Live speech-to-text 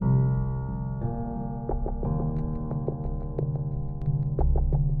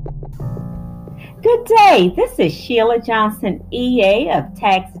Good day. This is Sheila Johnson, EA of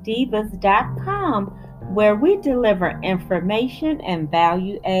TaxDivas.com, where we deliver information and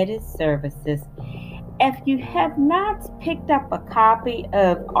value added services. If you have not picked up a copy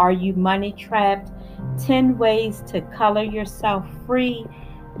of Are You Money Trapped? 10 Ways to Color Yourself Free,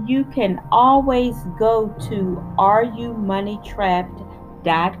 you can always go to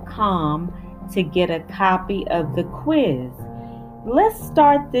areyoumoneytrapped.com to get a copy of the quiz. Let's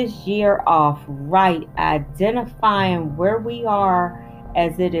start this year off right, identifying where we are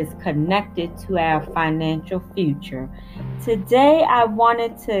as it is connected to our financial future. Today, I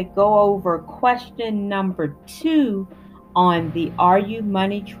wanted to go over question number 2 on the Are You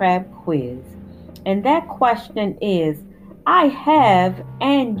Money Trap quiz. And that question is, I have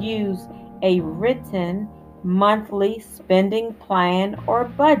and use a written monthly spending plan or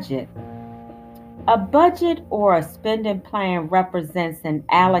budget. A budget or a spending plan represents an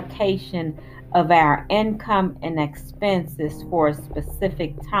allocation of our income and expenses for a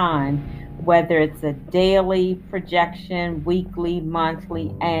specific time, whether it's a daily projection, weekly,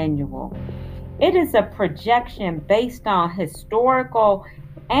 monthly, annual. It is a projection based on historical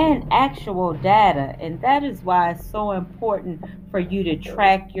and actual data, and that is why it's so important for you to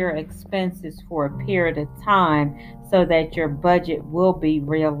track your expenses for a period of time so that your budget will be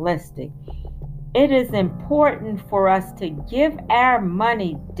realistic. It is important for us to give our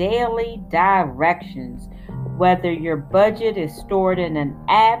money daily directions. Whether your budget is stored in an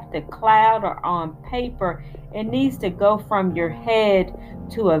app, the cloud, or on paper, it needs to go from your head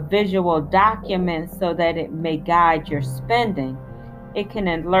to a visual document so that it may guide your spending. It can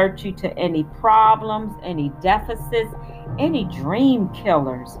alert you to any problems, any deficits, any dream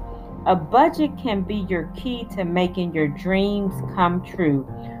killers. A budget can be your key to making your dreams come true.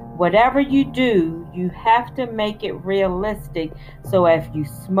 Whatever you do, you have to make it realistic. So if you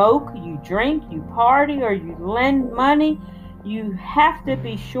smoke, you drink, you party, or you lend money, you have to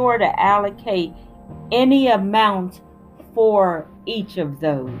be sure to allocate any amount for each of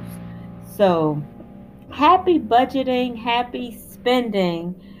those. So happy budgeting, happy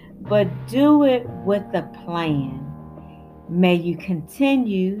spending, but do it with a plan. May you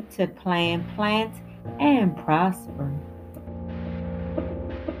continue to plan, plant, and prosper.